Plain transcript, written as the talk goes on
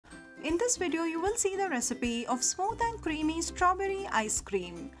In this video, you will see the recipe of smooth and creamy strawberry ice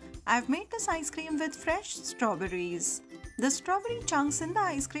cream. I've made this ice cream with fresh strawberries. The strawberry chunks in the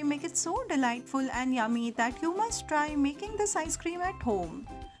ice cream make it so delightful and yummy that you must try making this ice cream at home.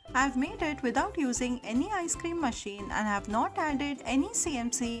 I've made it without using any ice cream machine and have not added any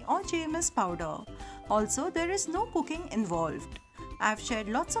CMC or GMS powder. Also, there is no cooking involved. I've shared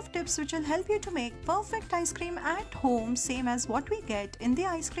lots of tips which will help you to make perfect ice cream at home, same as what we get in the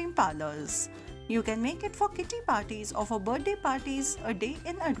ice cream parlors. You can make it for kitty parties or for birthday parties a day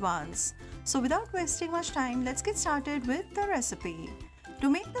in advance. So without wasting much time, let's get started with the recipe.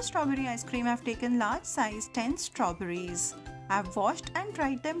 To make the strawberry ice cream, I've taken large size 10 strawberries. I've washed and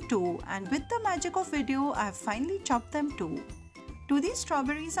dried them too, and with the magic of video, I've finally chopped them too. To these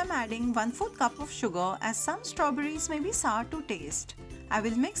strawberries, I'm adding 1/4 cup of sugar, as some strawberries may be sour to taste. I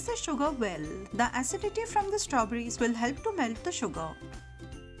will mix the sugar well. The acidity from the strawberries will help to melt the sugar.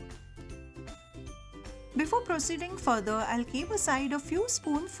 Before proceeding further, I'll keep aside a few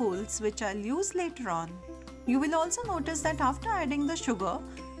spoonfuls which I'll use later on. You will also notice that after adding the sugar,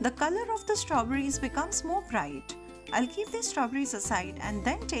 the color of the strawberries becomes more bright. I'll keep these strawberries aside and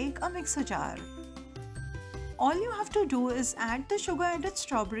then take a mixer jar. All you have to do is add the sugar added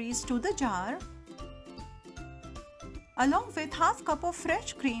strawberries to the jar along with half cup of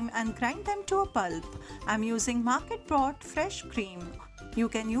fresh cream and grind them to a pulp. I'm using market bought fresh cream. You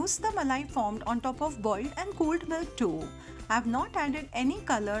can use the malai formed on top of boiled and cooled milk too. I have not added any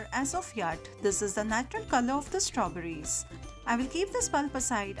color as of yet. This is the natural color of the strawberries. I will keep this pulp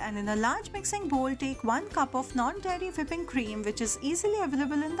aside and in a large mixing bowl take 1 cup of non-dairy whipping cream, which is easily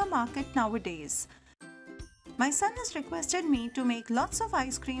available in the market nowadays. My son has requested me to make lots of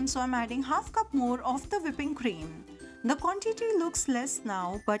ice cream, so I'm adding half cup more of the whipping cream. The quantity looks less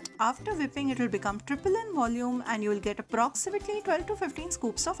now, but after whipping it will become triple in volume and you will get approximately 12 to 15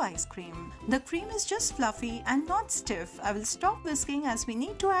 scoops of ice cream. The cream is just fluffy and not stiff. I will stop whisking as we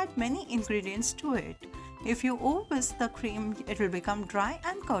need to add many ingredients to it. If you over-whisk the cream, it will become dry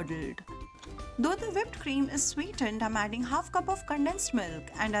and curdled. Though the whipped cream is sweetened, I'm adding half cup of condensed milk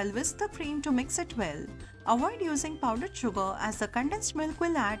and I'll whisk the cream to mix it well. Avoid using powdered sugar as the condensed milk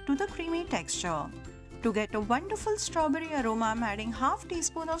will add to the creamy texture. To get a wonderful strawberry aroma, I'm adding half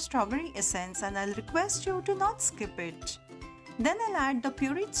teaspoon of strawberry essence and I'll request you to not skip it. Then I'll add the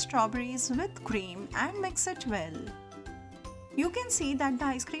pureed strawberries with cream and mix it well. You can see that the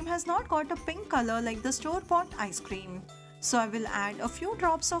ice cream has not got a pink color like the store-bought ice cream. So I will add a few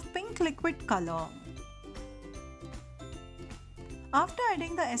drops of pink liquid color. After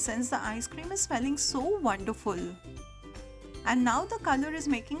adding the essence, the ice cream is smelling so wonderful. And now the color is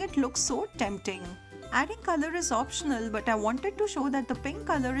making it look so tempting. Adding color is optional, but I wanted to show that the pink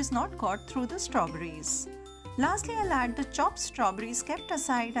color is not got through the strawberries. Lastly, I'll add the chopped strawberries kept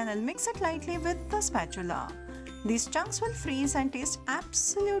aside and I'll mix it lightly with the spatula. These chunks will freeze and taste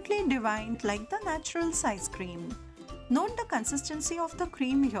absolutely divine like the natural ice cream. Note the consistency of the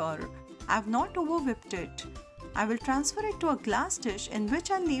cream here. I have not over whipped it. I will transfer it to a glass dish in which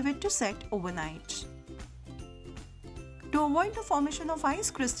I'll leave it to set overnight. To avoid the formation of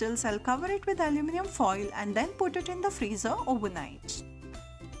ice crystals, I'll cover it with aluminium foil and then put it in the freezer overnight.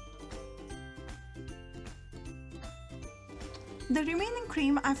 The remaining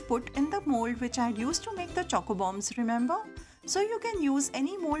cream I've put in the mold which I had used to make the choco bombs, remember? So you can use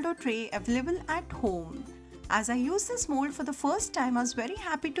any mold or tray available at home. As I used this mold for the first time, I was very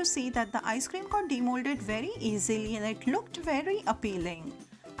happy to see that the ice cream got demolded very easily and it looked very appealing.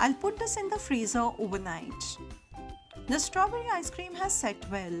 I'll put this in the freezer overnight. The strawberry ice cream has set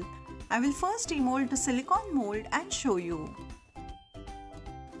well. I will first demold the silicone mold and show you.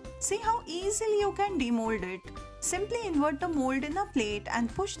 See how easily you can demold it. Simply invert the mold in a plate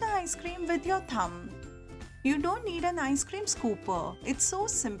and push the ice cream with your thumb. You don't need an ice cream scooper. It's so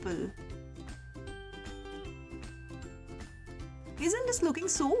simple. Isn't this looking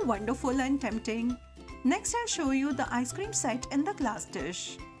so wonderful and tempting? Next, I'll show you the ice cream set in the glass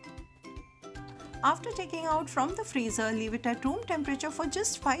dish. After taking out from the freezer, leave it at room temperature for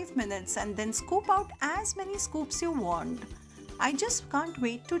just 5 minutes and then scoop out as many scoops you want. I just can't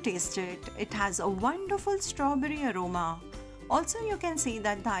wait to taste it. It has a wonderful strawberry aroma. Also, you can see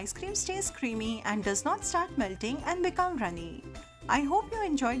that the ice cream stays creamy and does not start melting and become runny. I hope you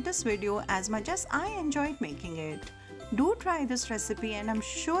enjoyed this video as much as I enjoyed making it. Do try this recipe and I'm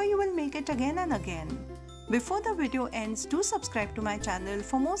sure you will make it again and again. Before the video ends, do subscribe to my channel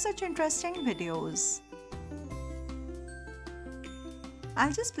for more such interesting videos.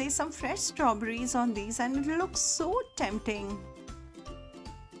 I'll just place some fresh strawberries on these and it looks so tempting.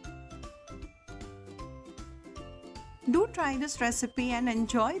 Do try this recipe and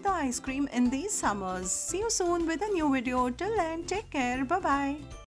enjoy the ice cream in these summers. See you soon with a new video. Till then, take care. Bye bye.